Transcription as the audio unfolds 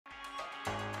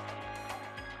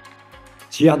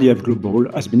CRDF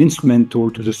Global has been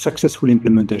instrumental to the successful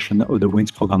implementation of the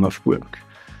WINS program of work.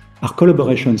 Our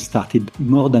collaboration started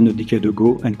more than a decade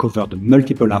ago and covered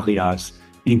multiple areas,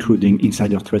 including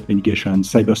insider threat mitigation,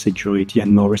 cybersecurity,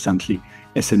 and more recently,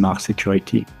 SMR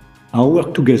security. Our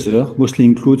work together mostly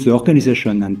includes the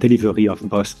organization and delivery of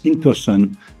both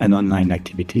in-person and online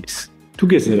activities.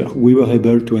 Together, we were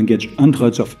able to engage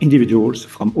hundreds of individuals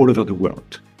from all over the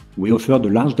world. We offered a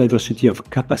large diversity of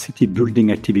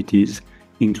capacity-building activities,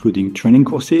 including training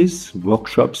courses,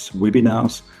 workshops,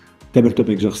 webinars, tabletop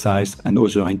exercise, and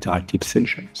other interactive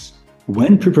sessions.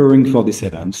 When preparing for these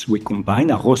events, we combine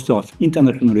a roster of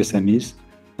international SMEs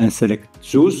and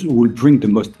select those who will bring the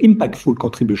most impactful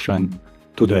contribution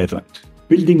to the event.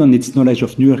 Building on its knowledge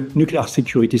of nuclear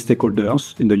security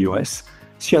stakeholders in the US,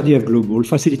 CRDF Global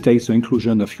facilitates the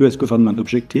inclusion of US government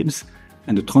objectives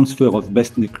and the transfer of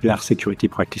best nuclear security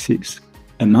practices.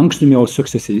 Amongst numerous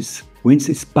successes, WINS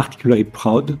is particularly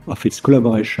proud of its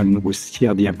collaboration with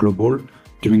CRDF Global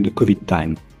during the COVID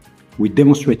time. We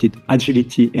demonstrated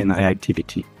agility and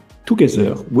reactivity.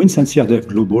 Together, WINS and CRDF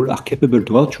Global are capable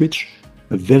to outreach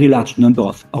a very large number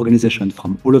of organizations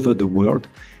from all over the world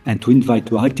and to invite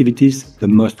to our activities the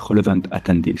most relevant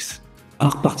attendees.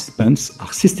 Our participants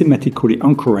are systematically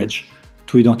encouraged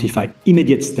to identify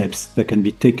immediate steps that can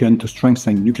be taken to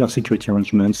strengthen nuclear security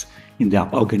arrangements in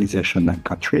their organization and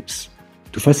countries.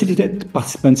 To facilitate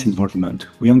participants' involvement,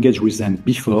 we engage with them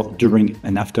before, during,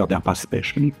 and after their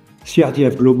participation.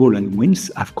 CRDF Global and WINS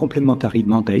have complementary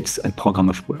mandates and program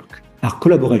of work. Our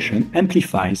collaboration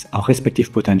amplifies our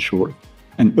respective potential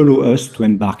and allows us to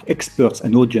embark experts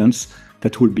and audience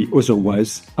that will be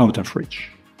otherwise out of reach.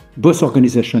 Both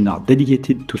organizations are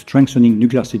dedicated to strengthening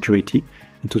nuclear security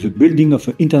and to the building of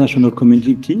an international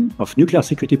community of nuclear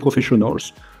security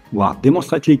professionals who are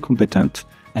demonstrably competent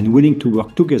and willing to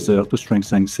work together to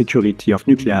strengthen security of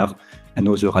nuclear and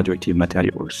other radioactive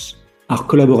materials. Our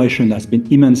collaboration has been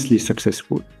immensely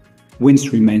successful.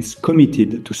 WINS remains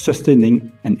committed to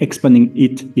sustaining and expanding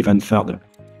it even further.